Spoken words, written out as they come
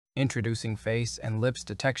Introducing Face and Lips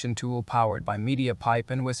Detection Tool powered by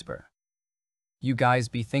MediaPipe and Whisper. You guys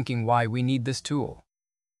be thinking why we need this tool.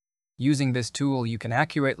 Using this tool you can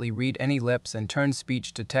accurately read any lips and turn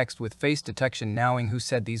speech to text with face detection knowing who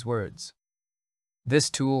said these words. This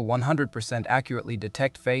tool 100% accurately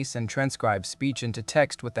detect face and transcribe speech into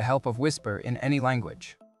text with the help of Whisper in any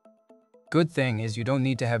language. Good thing is you don't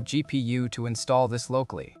need to have GPU to install this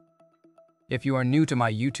locally. If you are new to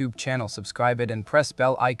my YouTube channel, subscribe it and press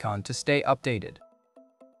bell icon to stay updated.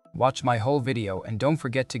 Watch my whole video and don't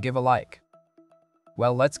forget to give a like.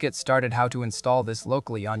 Well, let's get started how to install this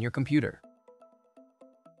locally on your computer.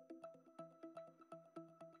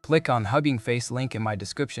 Click on Hugging Face link in my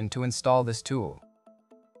description to install this tool.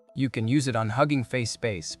 You can use it on Hugging Face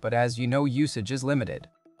space, but as you know usage is limited.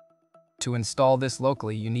 To install this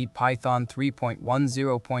locally you need Python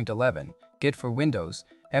 3.10.11, Git for Windows,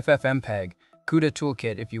 FFmpeg, CUDA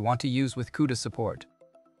toolkit if you want to use with CUDA support.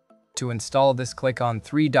 To install this click on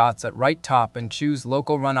 3 dots at right top and choose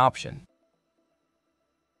Local Run option.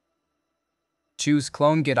 Choose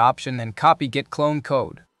Clone Git option and copy Git clone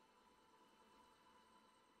code.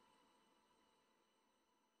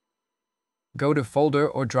 Go to folder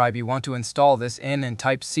or drive you want to install this in and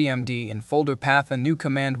type cmd in folder path. A new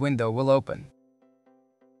command window will open.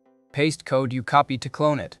 Paste code you copied to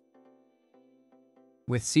clone it.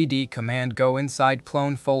 With cd command go inside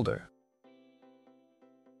clone folder.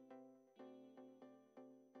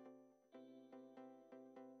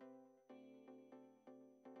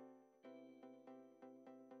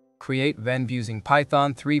 Create venv using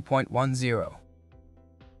Python 3.10.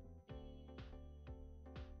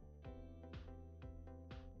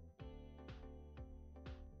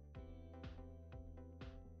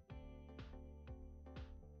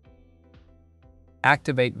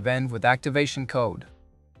 Activate venv with activation code.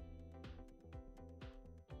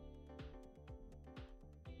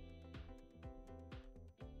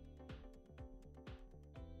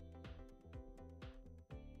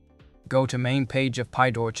 Go to main page of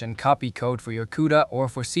PyTorch and copy code for your CUDA or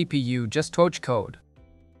for CPU just torch code.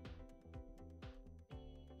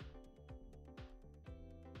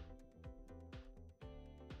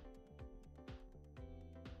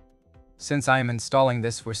 Since I am installing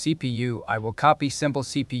this for CPU, I will copy simple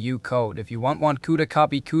CPU code. If you want CUDA,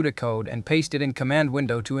 copy CUDA code and paste it in command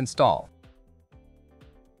window to install.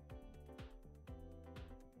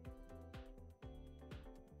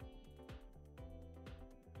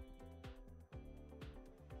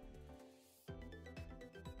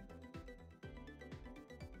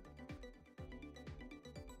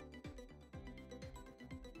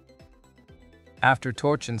 After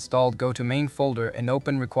Torch installed, go to main folder and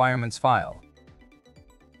open requirements file.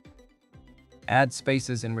 Add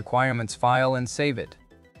spaces in requirements file and save it.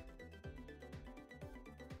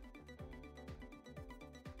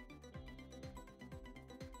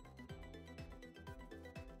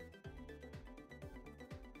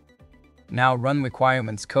 Now run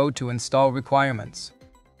requirements code to install requirements.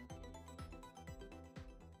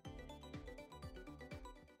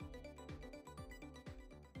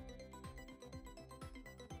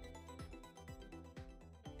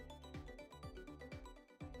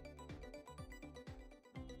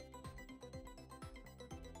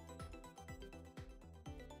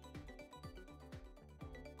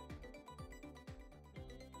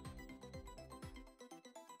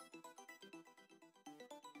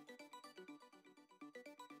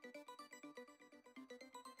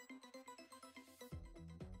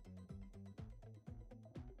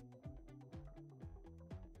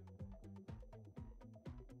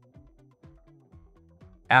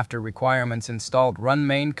 After requirements installed, run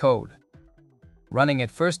main code. Running it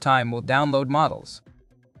first time will download models.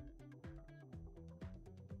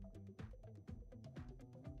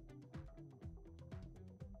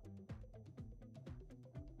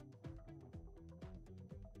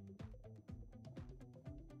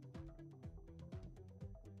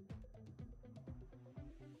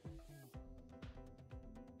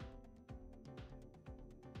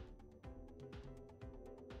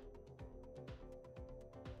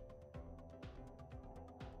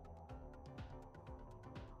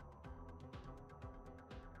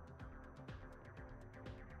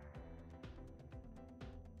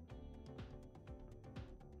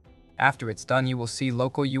 After it's done, you will see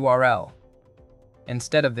local URL.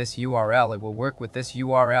 Instead of this URL, it will work with this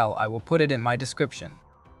URL. I will put it in my description.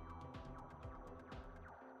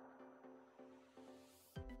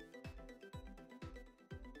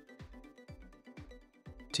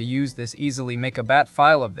 To use this easily, make a bat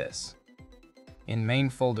file of this. In main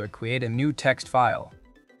folder, create a new text file.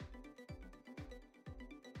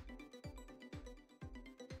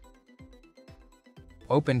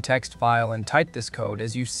 open text file and type this code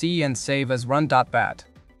as you see and save as run.bat.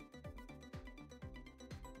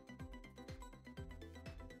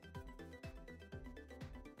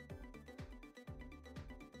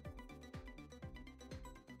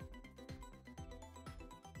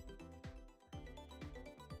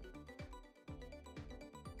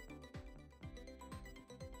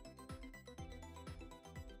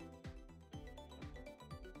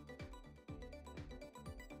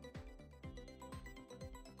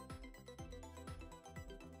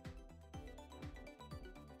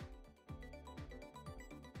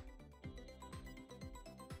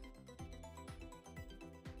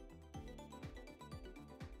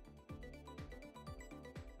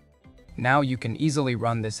 Now you can easily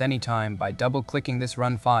run this anytime by double-clicking this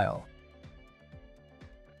run file.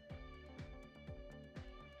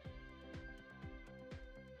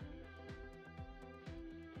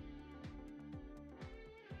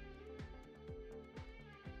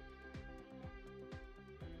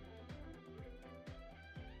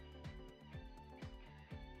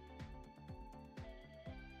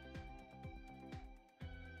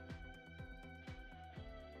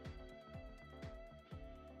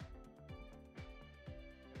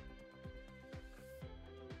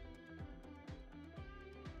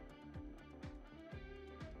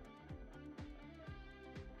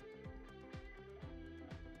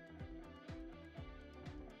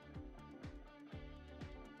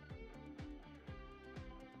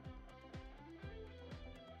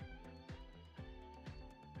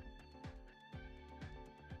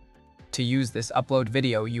 To use this upload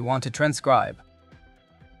video, you want to transcribe.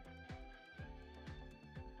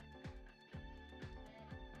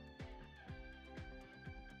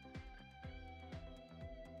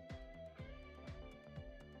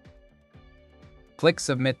 Click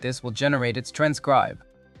Submit. This will generate its transcribe.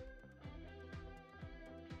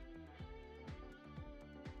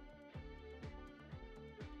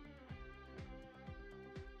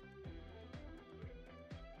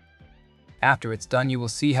 After it's done, you will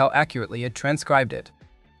see how accurately it transcribed it.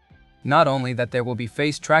 Not only that, there will be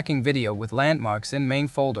face tracking video with landmarks in main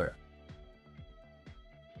folder.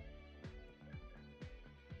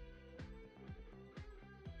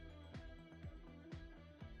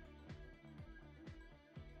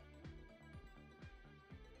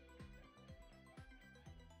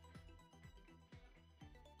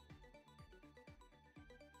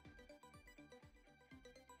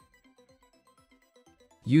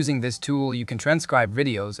 Using this tool, you can transcribe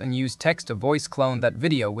videos and use text-to-voice clone that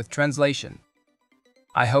video with translation.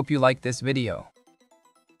 I hope you liked this video.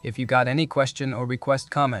 If you got any question or request,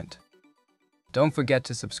 comment. Don't forget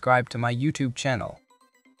to subscribe to my YouTube channel.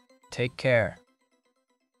 Take care.